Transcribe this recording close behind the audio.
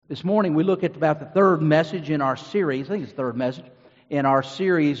This morning we look at about the third message in our series. I think it's the third message in our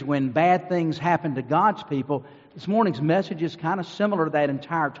series, When Bad Things Happen to God's People. This morning's message is kind of similar to that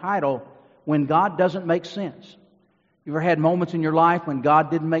entire title, When God Doesn't Make Sense. You ever had moments in your life when God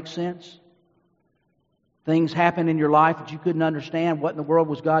didn't make sense? Things happened in your life that you couldn't understand. What in the world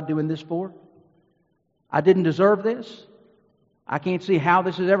was God doing this for? I didn't deserve this. I can't see how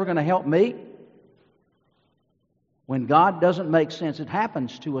this is ever going to help me. When God doesn't make sense, it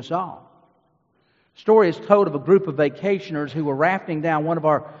happens to us all. The story is told of a group of vacationers who were rafting down one of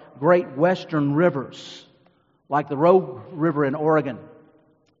our great western rivers, like the Rogue River in Oregon,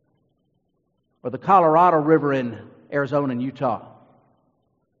 or the Colorado River in Arizona and Utah,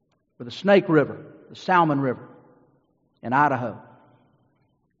 or the Snake River, the Salmon River in Idaho.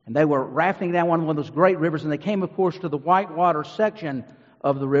 And they were rafting down one of those great rivers, and they came, of course, to the whitewater section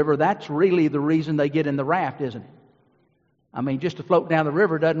of the river. That's really the reason they get in the raft, isn't it? I mean, just to float down the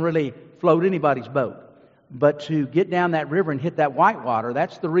river doesn't really float anybody's boat. But to get down that river and hit that whitewater,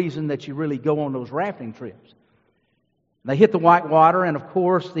 that's the reason that you really go on those rafting trips. They hit the whitewater, and of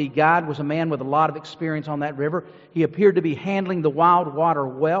course, the guide was a man with a lot of experience on that river. He appeared to be handling the wild water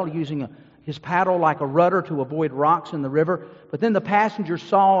well, using his paddle like a rudder to avoid rocks in the river. But then the passengers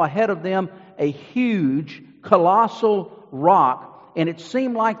saw ahead of them a huge, colossal rock, and it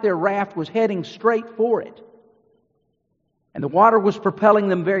seemed like their raft was heading straight for it. And the water was propelling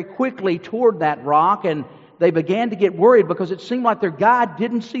them very quickly toward that rock, and they began to get worried because it seemed like their guide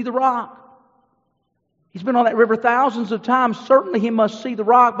didn't see the rock. He's been on that river thousands of times. Certainly he must see the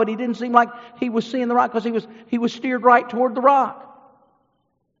rock, but he didn't seem like he was seeing the rock because he was steered right toward the rock.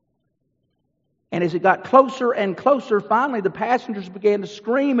 And as it got closer and closer, finally the passengers began to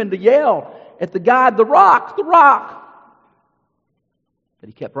scream and to yell at the guide, "The rock! The rock!" But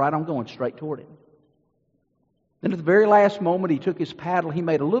he kept right on going straight toward it. Then at the very last moment, he took his paddle, he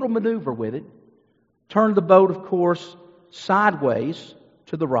made a little maneuver with it, turned the boat, of course, sideways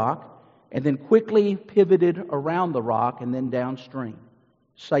to the rock, and then quickly pivoted around the rock and then downstream,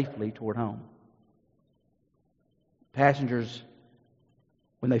 safely toward home. Passengers,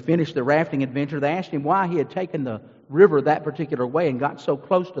 when they finished their rafting adventure, they asked him why he had taken the river that particular way and got so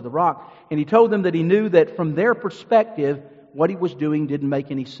close to the rock. And he told them that he knew that from their perspective, what he was doing didn't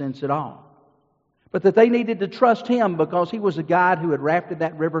make any sense at all. But that they needed to trust him because he was a guide who had rafted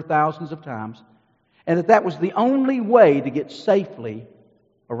that river thousands of times, and that was the only way to get safely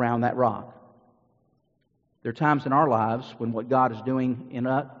around that rock. There are times in our lives when what God is doing in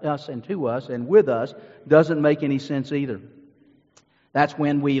us and to us and with us doesn't make any sense either. That's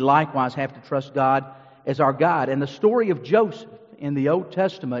when we likewise have to trust God as our guide. And the story of Joseph in the Old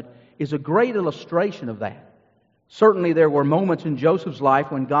Testament is a great illustration of that. Certainly there were moments in Joseph's life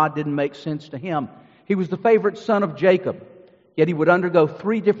when God didn't make sense to him. He was the favorite son of Jacob, yet he would undergo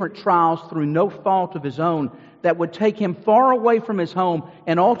 3 different trials through no fault of his own that would take him far away from his home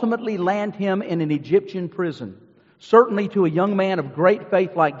and ultimately land him in an Egyptian prison. Certainly to a young man of great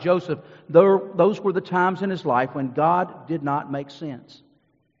faith like Joseph, those were the times in his life when God did not make sense.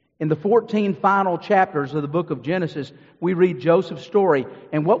 In the 14 final chapters of the book of Genesis, we read Joseph's story,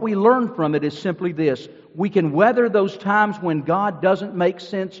 and what we learn from it is simply this: we can weather those times when God doesn't make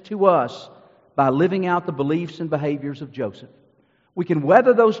sense to us by living out the beliefs and behaviors of Joseph. We can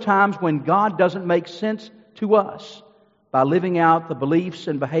weather those times when God doesn't make sense to us by living out the beliefs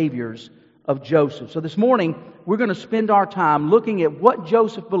and behaviors of Joseph. So this morning, we're going to spend our time looking at what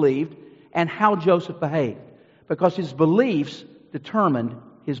Joseph believed and how Joseph behaved, because his beliefs determined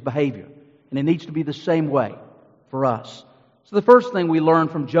his behavior. And it needs to be the same way for us. So the first thing we learn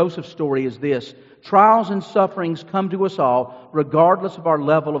from Joseph's story is this: trials and sufferings come to us all regardless of our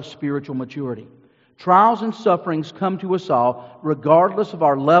level of spiritual maturity. Trials and sufferings come to us all regardless of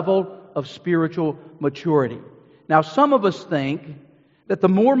our level of spiritual maturity. Now, some of us think that the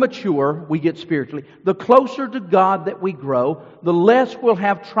more mature we get spiritually, the closer to God that we grow, the less we'll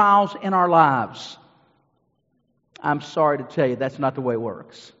have trials in our lives. I'm sorry to tell you, that's not the way it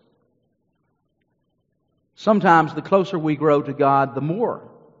works. Sometimes the closer we grow to God, the more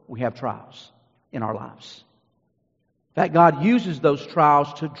we have trials in our lives. In fact, God uses those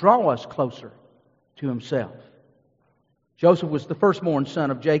trials to draw us closer to Himself. Joseph was the firstborn son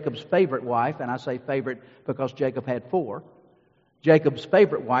of Jacob's favorite wife, and I say favorite because Jacob had 4. Jacob's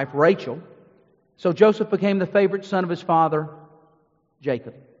favorite wife, Rachel. So Joseph became the favorite son of his father,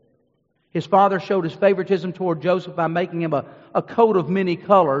 Jacob. His father showed his favoritism toward Joseph by making him a coat of many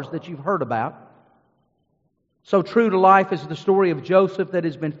colors that you've heard about. So true to life is the story of Joseph that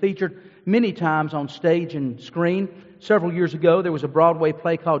has been featured many times on stage and screen. Several years ago, there was a Broadway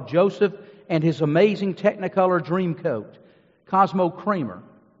play called Joseph and His Amazing Technicolor Dreamcoat. Cosmo Kramer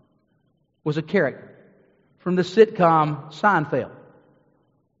was a character from the sitcom Seinfeld.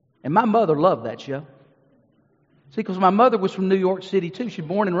 And my mother loved that show. See, because my mother was from New York City too. She was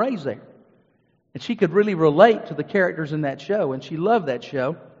born and raised there. And she could really relate to the characters in that show. And she loved that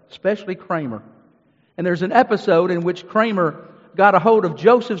show, especially Kramer. And there's an episode in which Kramer got a hold of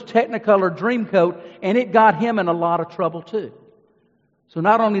Joseph's Technicolor Dreamcoat, and it got him in a lot of trouble too. So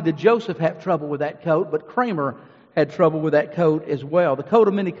not only did Joseph have trouble with that coat, but Kramer had trouble with that coat as well. The coat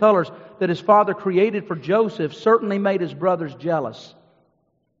of many colors that his father created for Joseph certainly made his brothers jealous.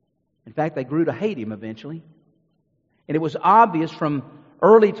 In fact, they grew to hate him eventually. And it was obvious from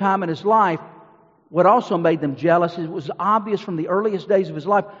early time in his life, what also made them jealous, it was obvious from the earliest days of his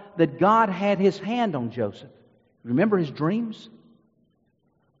life that God had His hand on Joseph. Remember his dreams?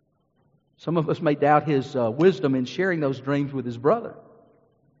 Some of us may doubt his wisdom in sharing those dreams with his brother.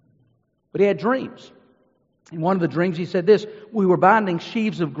 But he had dreams. In one of the dreams he said this, "We were binding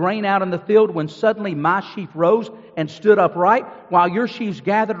sheaves of grain out in the field when suddenly my sheaf rose and stood upright, while your sheaves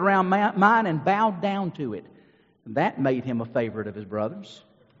gathered around mine and bowed down to it." And that made him a favorite of his brothers.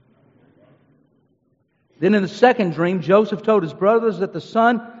 Then in the second dream, Joseph told his brothers that the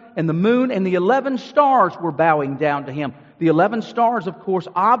sun and the moon and the 11 stars were bowing down to him. The 11 stars, of course,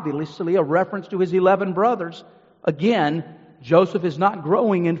 obviously a reference to his 11 brothers. Again, Joseph is not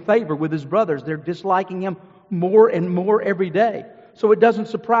growing in favor with his brothers. They're disliking him more and more every day. So it doesn't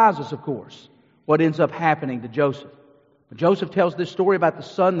surprise us, of course, what ends up happening to Joseph. But Joseph tells this story about the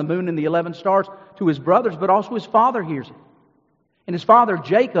sun, the moon, and the 11 stars to his brothers, but also his father hears it. And his father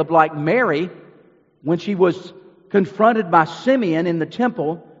Jacob, like Mary, when she was confronted by Simeon in the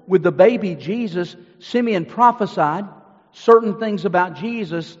temple with the baby Jesus, Simeon prophesied certain things about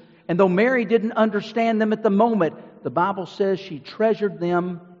Jesus, and though Mary didn't understand them at the moment, the Bible says she treasured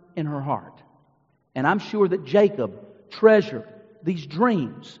them in her heart. And I'm sure that Jacob treasured these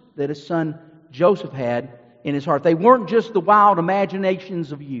dreams that his son Joseph had in his heart. They weren't just the wild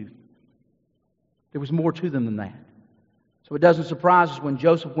imaginations of youth. There was more to them than that. So it doesn't surprise us when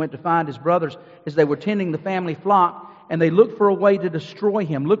Joseph went to find his brothers as they were tending the family flock, and they looked for a way to destroy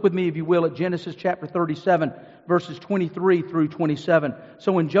him. Look with me, if you will, at Genesis chapter 37, verses 23 through 27.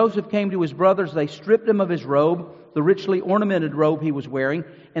 "So when Joseph came to his brothers, they stripped him of his robe, the richly ornamented robe he was wearing,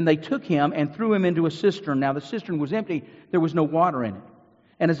 and they took him and threw him into a cistern. Now the cistern was empty, there was no water in it.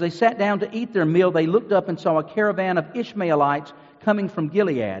 And as they sat down to eat their meal, they looked up and saw a caravan of Ishmaelites coming from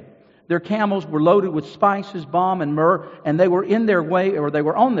Gilead. Their camels were loaded with spices, balm, and myrrh, and they were on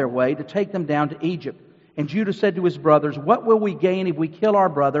their way to take them down to Egypt. And Judah said to his brothers, 'What will we gain if we kill our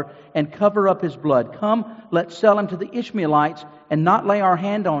brother and cover up his blood? Come, let's sell him to the Ishmaelites and not lay our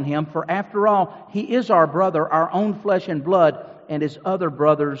hand on him, for after all, he is our brother, our own flesh and blood.' And his other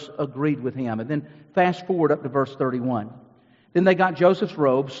brothers agreed with him." And then fast forward up to verse 31. "Then they got Joseph's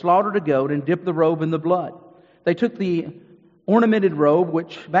robe, slaughtered a goat, and dipped the robe in the blood. They took the ornamented robe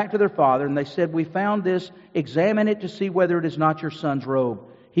back to their father, and they said, 'We found this. Examine it to see whether it is not your son's robe.'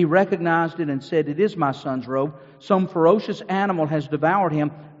 He recognized it and said, 'It is my son's robe. Some ferocious animal has devoured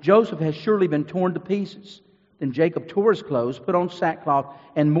him. Joseph has surely been torn to pieces.' Then Jacob tore his clothes, put on sackcloth,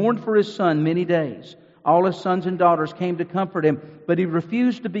 and mourned for his son many days. All his sons and daughters came to comfort him, but he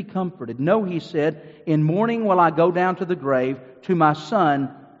refused to be comforted. 'No,' he said, 'in mourning will I go down to the grave, to my son.'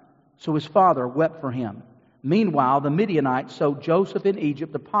 So his father wept for him. Meanwhile, the Midianites sold Joseph in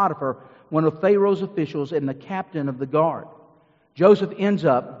Egypt to Potiphar, one of Pharaoh's officials and the captain of the guard. Joseph ends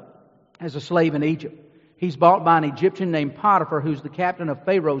up as a slave in Egypt. He's bought by an Egyptian named Potiphar, who's the captain of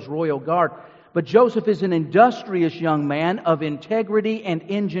Pharaoh's royal guard. But Joseph is an industrious young man of integrity and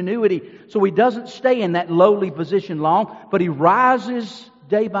ingenuity. So he doesn't stay in that lowly position long, but he rises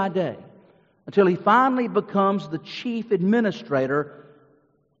day by day until he finally becomes the chief administrator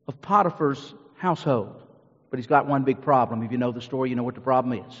of Potiphar's household. But he's got one big problem. If you know the story, you know what the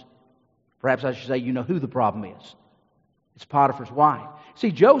problem is. Perhaps I should say you know who the problem is. It's Potiphar's wife.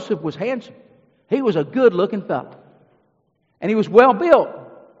 See, Joseph was handsome. He was a good-looking fellow. And he was well-built.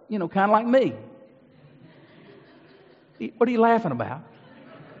 You know, kind of like me. What are you laughing about?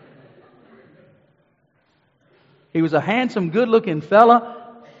 He was a handsome, good-looking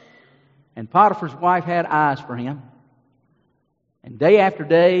fella. And Potiphar's wife had eyes for him. And day after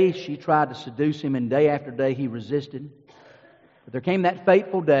day, she tried to seduce him, and day after day, he resisted. But there came that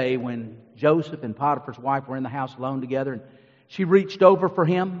fateful day when Joseph and Potiphar's wife were in the house alone together, and she reached over for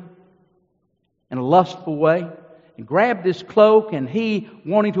him in a lustful way and grabbed his cloak, and he,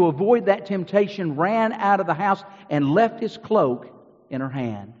 wanting to avoid that temptation, ran out of the house and left his cloak in her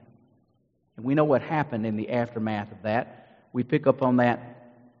hand. And we know what happened in the aftermath of that. We pick up on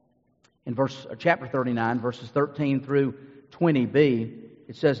that in chapter 39, verses 13 through 20b.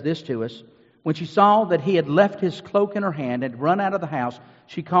 It says this to us: When she saw that he had left his cloak in her hand and run out of the house,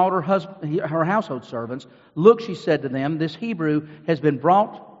 she called her household servants. "Look," she said to them, "this Hebrew has been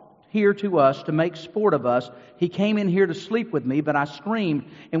brought here to us to make sport of us. He came in here to sleep with me, but I screamed,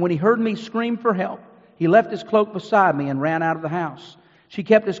 and when he heard me scream for help, he left his cloak beside me and ran out of the house." She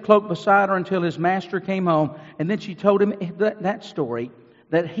kept his cloak beside her until his master came home, and then she told him that story.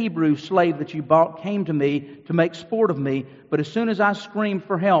 "That Hebrew slave that you bought came to me to make sport of me, but as soon as I screamed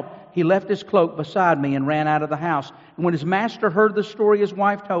for help, he left his cloak beside me and ran out of the house. And when his master heard the story his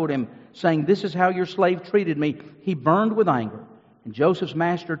wife told him, saying, 'This is how your slave treated me,' he burned with anger. And Joseph's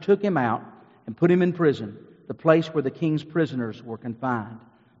master took him out and put him in prison, the place where the king's prisoners were confined."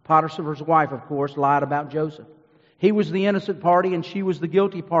 Potiphar's wife, of course, lied about Joseph. He was the innocent party and she was the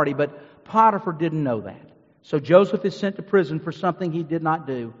guilty party, but Potiphar didn't know that. So Joseph is sent to prison for something he did not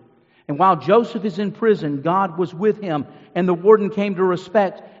do. And while Joseph is in prison, God was with him, and the warden came to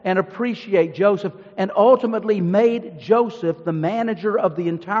respect and appreciate Joseph, and ultimately made Joseph the manager of the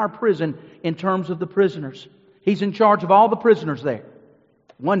entire prison in terms of the prisoners. He's in charge of all the prisoners there.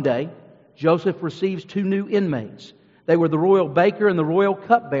 One day, Joseph receives 2 new inmates. They were the royal baker and the royal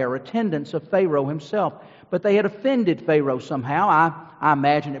cupbearer, attendants of Pharaoh himself. But they had offended Pharaoh somehow. I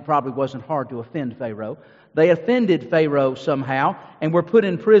imagine it probably wasn't hard to offend Pharaoh. They offended Pharaoh somehow and were put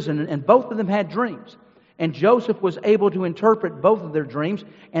in prison, and both of them had dreams. And Joseph was able to interpret both of their dreams,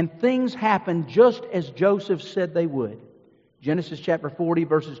 and things happened just as Joseph said they would. Genesis chapter 40,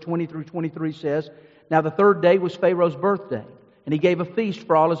 verses 20 through 23 says, "Now the 3rd day was Pharaoh's birthday, and he gave a feast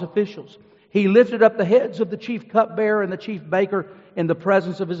for all his officials. He lifted up the heads of the chief cupbearer and the chief baker in the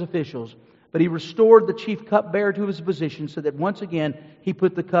presence of his officials. But he restored the chief cupbearer to his position, so that once again he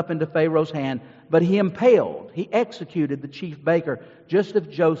put the cup into Pharaoh's hand. But he executed the chief baker, just as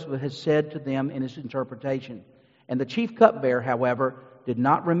Joseph had said to them in his interpretation. And the chief cupbearer, however, did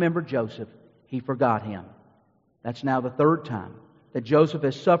not remember Joseph. He forgot him." That's now the 3rd time that Joseph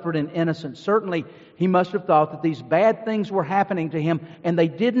has suffered in innocence. Certainly, he must have thought that these bad things were happening to him, and they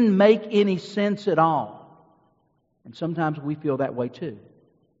didn't make any sense at all. And sometimes we feel that way too.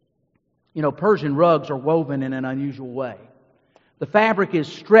 You know, Persian rugs are woven in an unusual way. The fabric is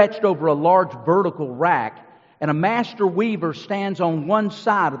stretched over a large vertical rack, and a master weaver stands on one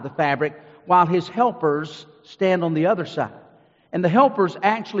side of the fabric while his helpers stand on the other side. And the helpers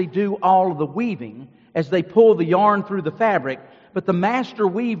actually do all of the weaving as they pull the yarn through the fabric, but the master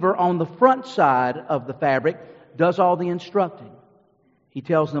weaver on the front side of the fabric does all the instructing. He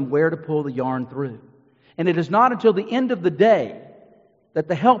tells them where to pull the yarn through. And it is not until the end of the day that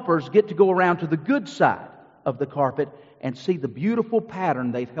the helpers get to go around to the good side of the carpet and see the beautiful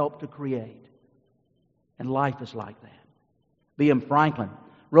pattern they've helped to create. And life is like that. B.M. Franklin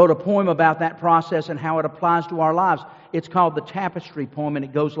wrote a poem about that process and how it applies to our lives. It's called the Tapestry Poem, and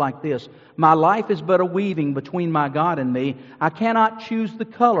it goes like this: "My life is but a weaving between my God and me. I cannot choose the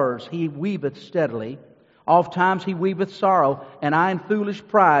colors He weaveth steadily. Oft times He weaveth sorrow, and I in foolish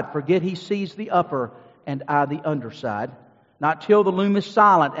pride forget He sees the upper and I the underside. Not till the loom is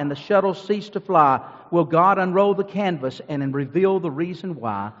silent and the shuttles cease to fly will God unroll the canvas and reveal the reason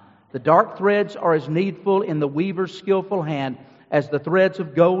why. The dark threads are as needful in the weaver's skillful hand as the threads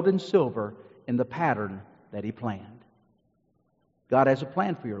of gold and silver in the pattern that He planned." God has a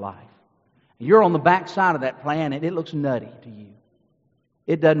plan for your life. You're on the back side of that plan, and it looks nutty to you.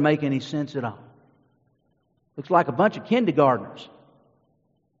 It doesn't make any sense at all. Looks like a bunch of kindergartners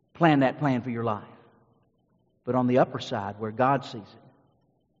planned that plan for your life. But on the upper side, where God sees it,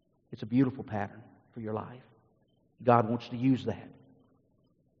 it's a beautiful pattern for your life. God wants to use that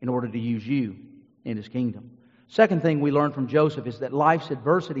in order to use you in His kingdom. Second thing we learn from Joseph is that life's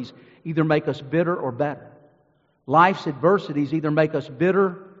adversities either make us bitter or better. Life's adversities either make us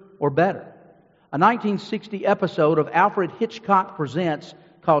bitter or better. A 1960 episode of Alfred Hitchcock Presents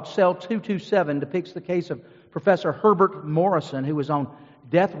called Cell 227 depicts the case of Professor Herbert Morrison, who was on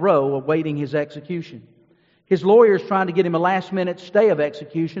death row awaiting his execution. His lawyer is trying to get him a last-minute stay of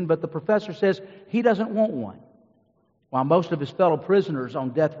execution, but the professor says he doesn't want one. While most of his fellow prisoners on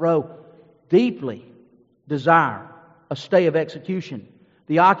death row deeply desire a stay of execution,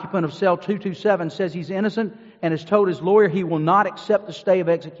 the occupant of cell 227 says he's innocent and has told his lawyer he will not accept the stay of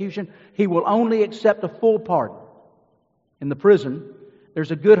execution. He will only accept a full pardon. In the prison,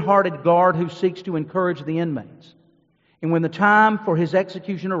 there's a good-hearted guard who seeks to encourage the inmates. And when the time for his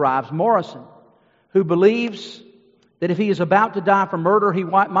execution arrives, Morrison, who believes that if he is about to die for murder, he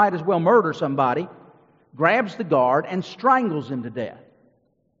might as well murder somebody, grabs the guard and strangles him to death.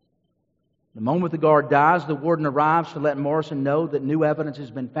 The moment the guard dies, the warden arrives to let Morrison know that new evidence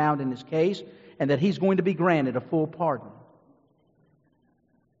has been found in his case and that he's going to be granted a full pardon.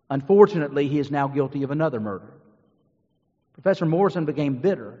 Unfortunately, he is now guilty of another murder. Professor Morrison became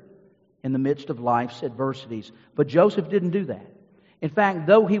bitter in the midst of life's adversities, but Joseph didn't do that. In fact,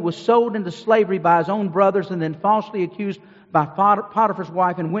 though he was sold into slavery by his own brothers and then falsely accused by Potiphar's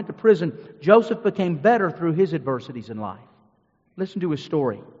wife and went to prison, Joseph became better through his adversities in life. Listen to his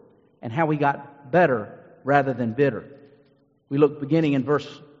story and how he got better rather than bitter. We look beginning in verse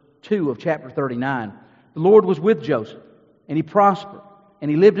 2 of chapter 39. The Lord was with Joseph, and he prospered, and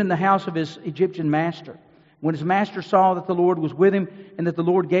he lived in the house of his Egyptian master. When his master saw that the Lord was with him and that the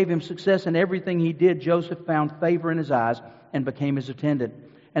Lord gave him success in everything he did, Joseph found favor in his eyes and became his attendant.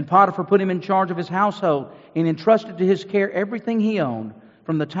 And Potiphar put him in charge of his household and entrusted to his care everything he owned.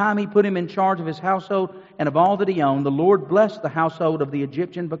 From the time he put him in charge of his household and of all that he owned, the Lord blessed the household of the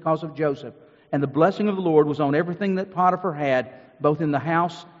Egyptian because of Joseph. And the blessing of the Lord was on everything that Potiphar had, both in the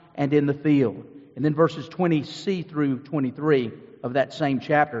house and in the field. And then verses 20c through 23 of that same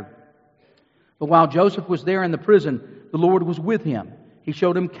chapter. But while Joseph was there in the prison, the Lord was with him. He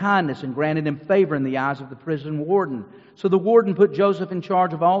showed him kindness and granted him favor in the eyes of the prison warden. So the warden put Joseph in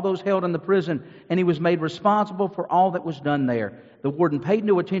charge of all those held in the prison, and he was made responsible for all that was done there. The warden paid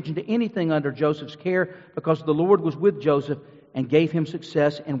no attention to anything under Joseph's care because the Lord was with Joseph and gave him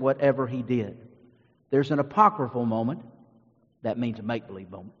success in whatever he did. There's an apocryphal moment. That means a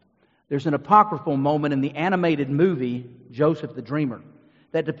make-believe moment. There's an apocryphal moment in the animated movie, Joseph the Dreamer,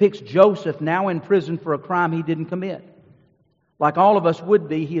 that depicts Joseph now in prison for a crime he didn't commit. Like all of us would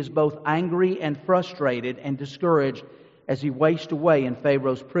be, he is both angry and frustrated and discouraged as he wastes away in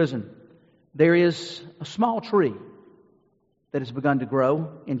Pharaoh's prison. There is a small tree that has begun to grow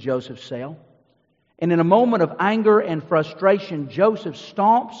in Joseph's cell. And in a moment of anger and frustration, Joseph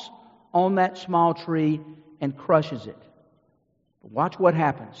stomps on that small tree and crushes it. Watch what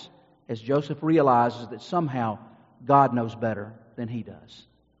happens as Joseph realizes that somehow God knows better than he does.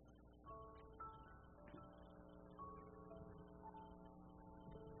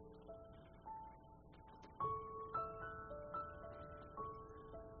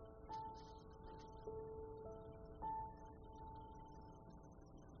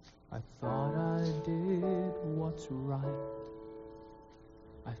 I thought I did what's right.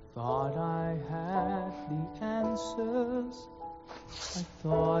 I thought I had the answers. I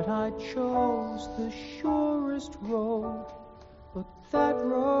thought I chose the surest road, but that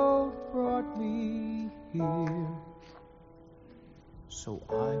road brought me here. So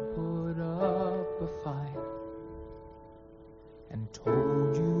I put up a fight and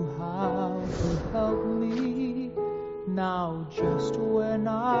told you how to help me. Now just when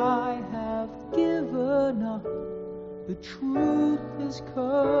I have given up, the truth is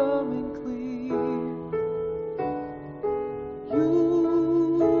coming clear.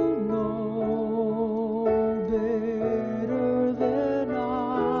 You know better than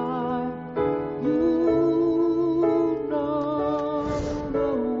I. You know the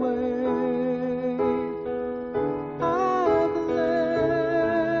way. I've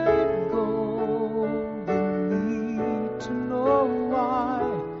let go the need to know why.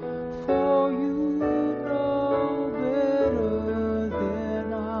 For you know better than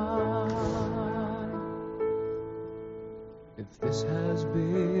I. If this has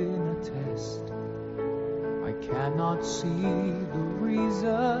been a test, I cannot see the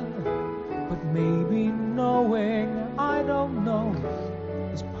reason, but maybe knowing I don't know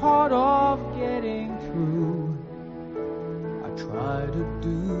is part of getting through. I try to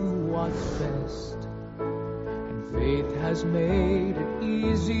do what's best, and faith has made it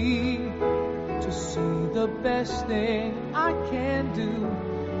easy to see the best thing I can do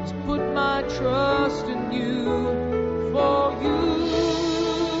is put my trust in you. For you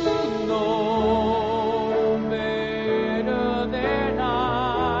know better than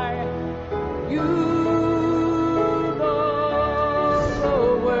I. You know the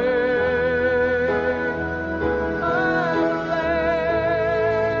way. I've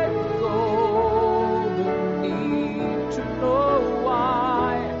let go the need to know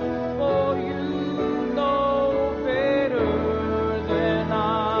why. For you know better than I.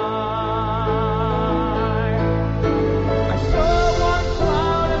 I saw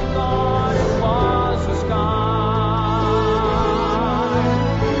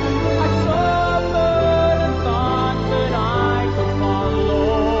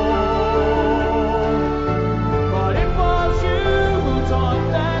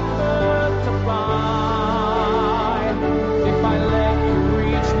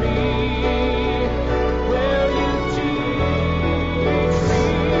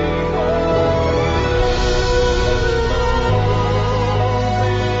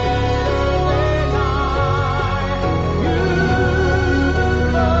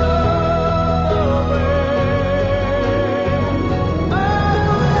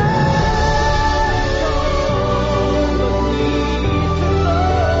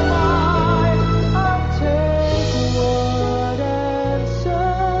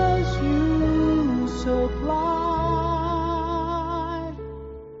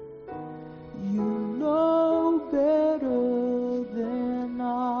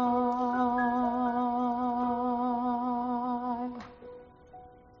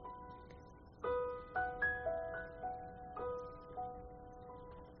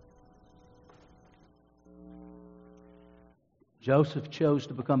Joseph chose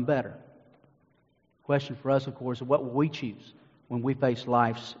to become better. The question for us, of course, is what will we choose when we face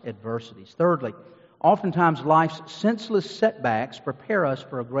life's adversities? Thirdly, oftentimes life's senseless setbacks prepare us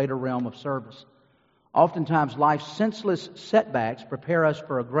for a greater realm of service. Oftentimes life's senseless setbacks prepare us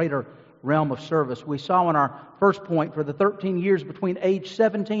for a greater realm of service. We saw in our first point, for the 13 years between age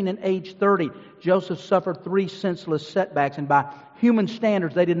 17 and age 30, Joseph suffered 3 senseless setbacks, and by human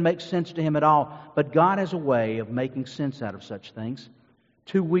standards they didn't make sense to him at all. But God has a way of making sense out of such things.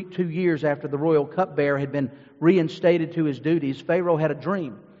 2 years after the royal cupbearer had been reinstated to his duties, Pharaoh had a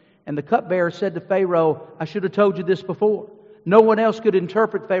dream. And the cupbearer said to Pharaoh, "I should have told you this before." No one else could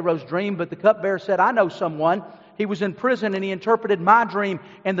interpret Pharaoh's dream, but the cupbearer said, "I know someone. He was in prison and he interpreted my dream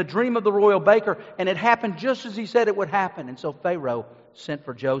and the dream of the royal baker, and it happened just as he said it would happen." And so Pharaoh sent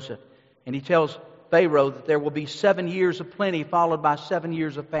for Joseph. And he tells Pharaoh that there will be 7 years of plenty followed by 7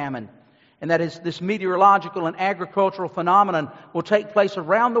 years of famine. And that is, this meteorological and agricultural phenomenon will take place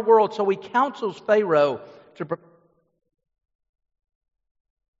around the world. So he counsels Pharaoh to prepare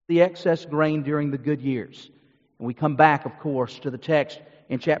the excess grain during the good years. And we come back, of course, to the text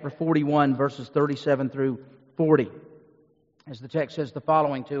in chapter 41, verses 37 through 40. As the text says the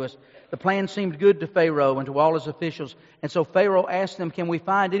following to us: "The plan seemed good to Pharaoh and to all his officials. And so Pharaoh asked them, 'Can we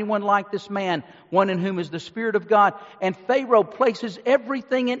find anyone like this man, one in whom is the Spirit of God?' And Pharaoh places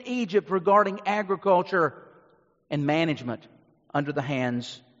everything in Egypt regarding agriculture and management under the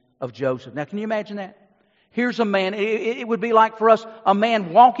hands of Joseph." Now, can you imagine that? Here's a man, it would be like for us, a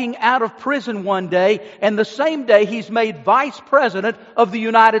man walking out of prison one day, and the same day he's made Vice President of the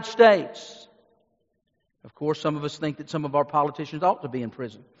United States. Of course, some of us think that some of our politicians ought to be in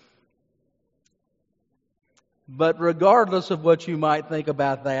prison. But regardless of what you might think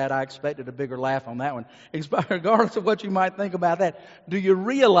about that, I expected a bigger laugh on that one. Regardless of what you might think about that, do you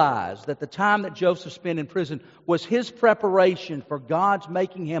realize that the time that Joseph spent in prison was his preparation for God's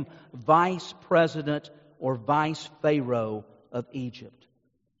making him Vice President or Vice Pharaoh of Egypt?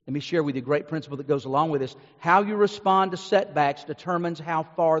 Let me share with you a great principle that goes along with this. How you respond to setbacks determines how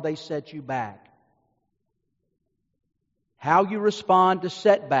far they set you back. How you respond to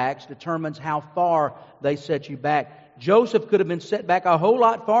setbacks determines how far they set you back. Joseph could have been set back a whole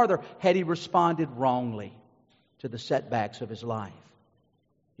lot farther had he responded wrongly to the setbacks of his life.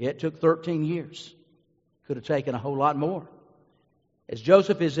 It took 13 years. Could have taken a whole lot more. As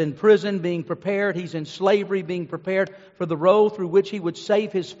Joseph is in prison being prepared, he's in slavery being prepared for the role through which he would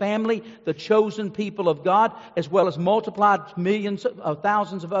save his family, the chosen people of God, as well as multiplied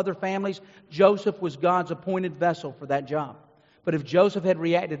thousands of other families. Joseph was God's appointed vessel for that job. But if Joseph had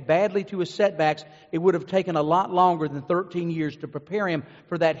reacted badly to his setbacks, it would have taken a lot longer than 13 years to prepare him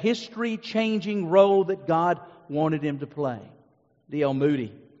for that history-changing role that God wanted him to play. D.L.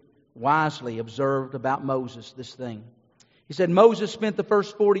 Moody wisely observed about Moses this thing. He said, "Moses spent the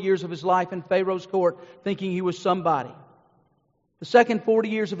first 40 years of his life in Pharaoh's court thinking he was somebody. The second 40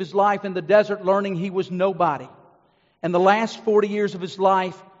 years of his life in the desert learning he was nobody. And the last 40 years of his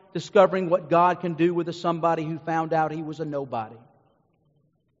life discovering what God can do with a somebody who found out he was a nobody."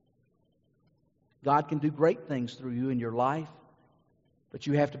 God can do great things through you in your life, but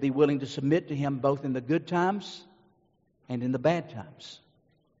you have to be willing to submit to Him both in the good times and in the bad times.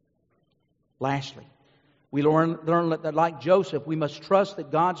 Lastly, we learn that like Joseph, we must trust that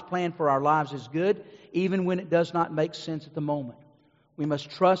God's plan for our lives is good, even when it does not make sense at the moment. We must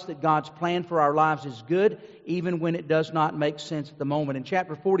trust that God's plan for our lives is good, even when it does not make sense at the moment. In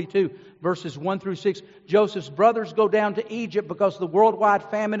chapter 42, verses 1 through 6, Joseph's brothers go down to Egypt because the worldwide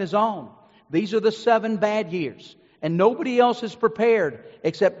famine is on. These are the 7 bad years. And nobody else is prepared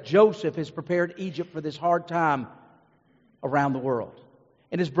except Joseph has prepared Egypt for this hard time around the world.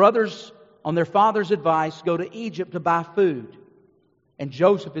 And his brothers, on their father's advice, go to Egypt to buy food. And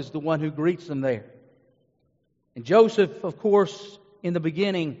Joseph is the one who greets them there. And Joseph, of course, in the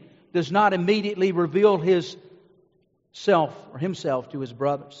beginning, does not immediately reveal himself to his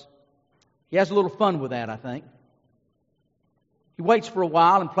brothers. He has a little fun with that, I think. He waits for a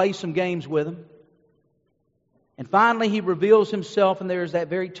while and plays some games with them. And finally he reveals himself, and there is that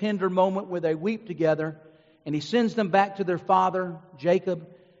very tender moment where they weep together. And he sends them back to their father, Jacob,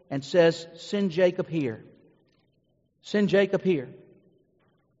 and says, "Send Jacob here. Send Jacob here."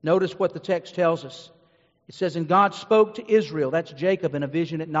 Notice what the text tells us. It says, "And God spoke to Israel," that's Jacob, in a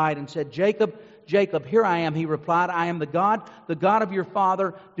vision at night, and said, "Jacob, Jacob, here I am," he replied. "I am the God of your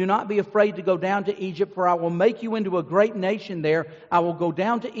father. Do not be afraid to go down to Egypt, for I will make you into a great nation there. I will go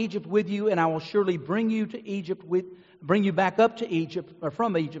down to Egypt with you, and I will surely bring you back up to Egypt, or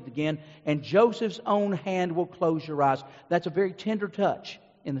from Egypt again, and Joseph's own hand will close your eyes." That's a very tender touch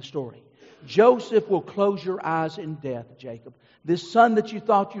in the story. Joseph will close your eyes in death, Jacob. This son that you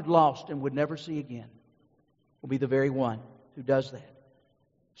thought you'd lost and would never see again will be the very one who does that.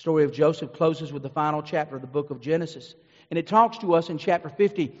 The story of Joseph closes with the final chapter of the book of Genesis. And it talks to us in chapter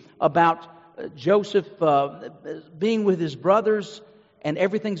 50 about Joseph being with his brothers, and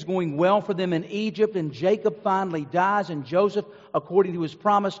everything's going well for them in Egypt, and Jacob finally dies, and Joseph, according to his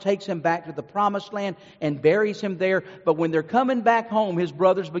promise, takes him back to the promised land and buries him there. But when they're coming back home, his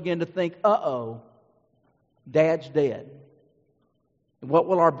brothers begin to think, uh-oh, Dad's dead. And what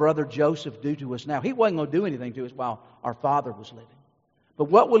will our brother Joseph do to us now? He wasn't going to do anything to us while our father was living. But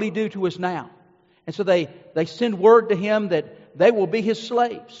what will he do to us now? And so they send word to him that they will be his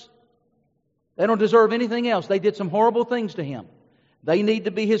slaves. They don't deserve anything else. They did some horrible things to him. They need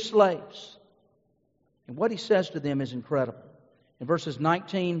to be his slaves. And what he says to them is incredible. In verses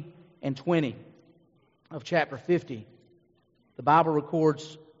 19 and 20 of chapter 50, the Bible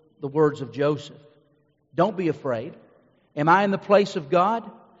records the words of Joseph. Don't be afraid. Am I in the place of God?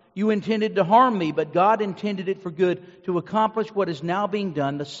 You intended to harm me, but God intended it for good, to accomplish what is now being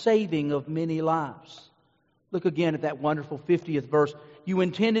done, the saving of many lives. Look again at that wonderful 50th verse. You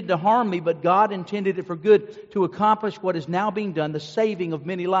intended to harm me, but God intended it for good, to accomplish what is now being done, the saving of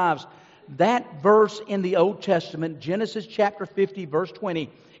many lives. That verse in the Old Testament, Genesis chapter 50, verse 20,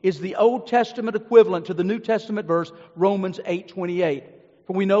 is the Old Testament equivalent to the New Testament verse, Romans 8:28.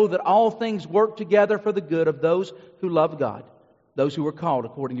 For we know that all things work together for the good of those who love God, those who are called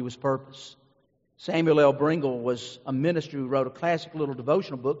according to His purpose. Samuel L. Bringle was a minister who wrote a classic little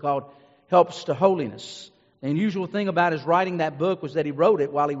devotional book called Helps to Holiness. The unusual thing about his writing that book was that he wrote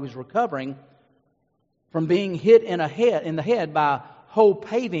it while he was recovering from being hit in the head by a whole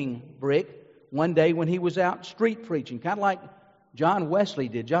paving brick one day when he was out street preaching, kind of like John Wesley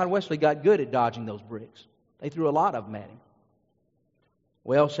did. John Wesley got good at dodging those bricks. They threw a lot of them at him.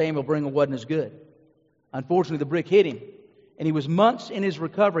 Well, Samuel Bringle wasn't as good. Unfortunately, the brick hit him, and he was months in his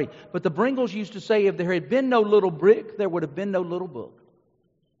recovery. But the Bringles used to say, if there had been no little brick, there would have been no little book.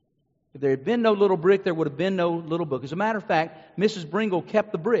 If there had been no little brick, there would have been no little book. As a matter of fact, Mrs. Bringle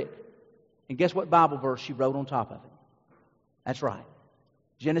kept the brick. And guess what Bible verse she wrote on top of it? That's right.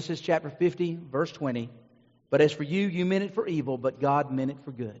 Genesis chapter 50, verse 20. But as for you, you meant it for evil, but God meant it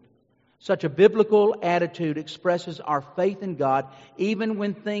for good. Such a biblical attitude expresses our faith in God, even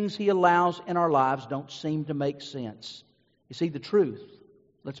when things He allows in our lives don't seem to make sense. You see, the truth,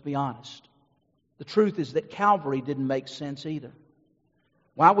 let's be honest, the truth is that Calvary didn't make sense either.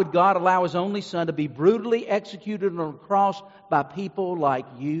 Why would God allow His only Son to be brutally executed on a cross by people like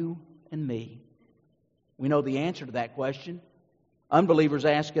you and me? We know the answer to that question. Unbelievers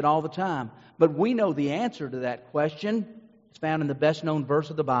ask it all the time. But we know the answer to that question. It's found in the best-known verse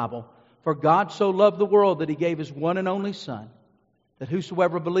of the Bible. For God so loved the world that He gave His one and only Son, that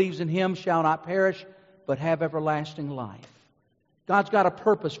whosoever believes in Him shall not perish, but have everlasting life. God's got a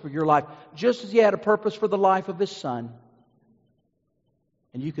purpose for your life, just as He had a purpose for the life of His Son.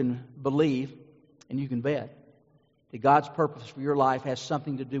 And you can believe and you can bet that God's purpose for your life has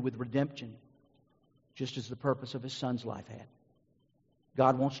something to do with redemption, just as the purpose of His Son's life had.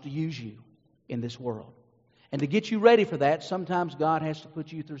 God wants to use you in this world. And to get you ready for that, sometimes God has to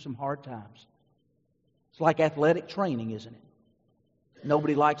put you through some hard times. It's like athletic training, isn't it?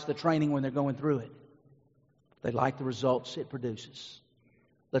 Nobody likes the training when they're going through it. They like the results it produces.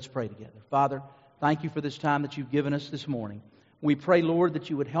 Let's pray together. Father, thank You for this time that You've given us this morning. We pray, Lord, that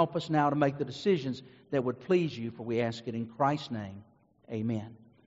You would help us now to make the decisions that would please You, for we ask it in Christ's name. Amen.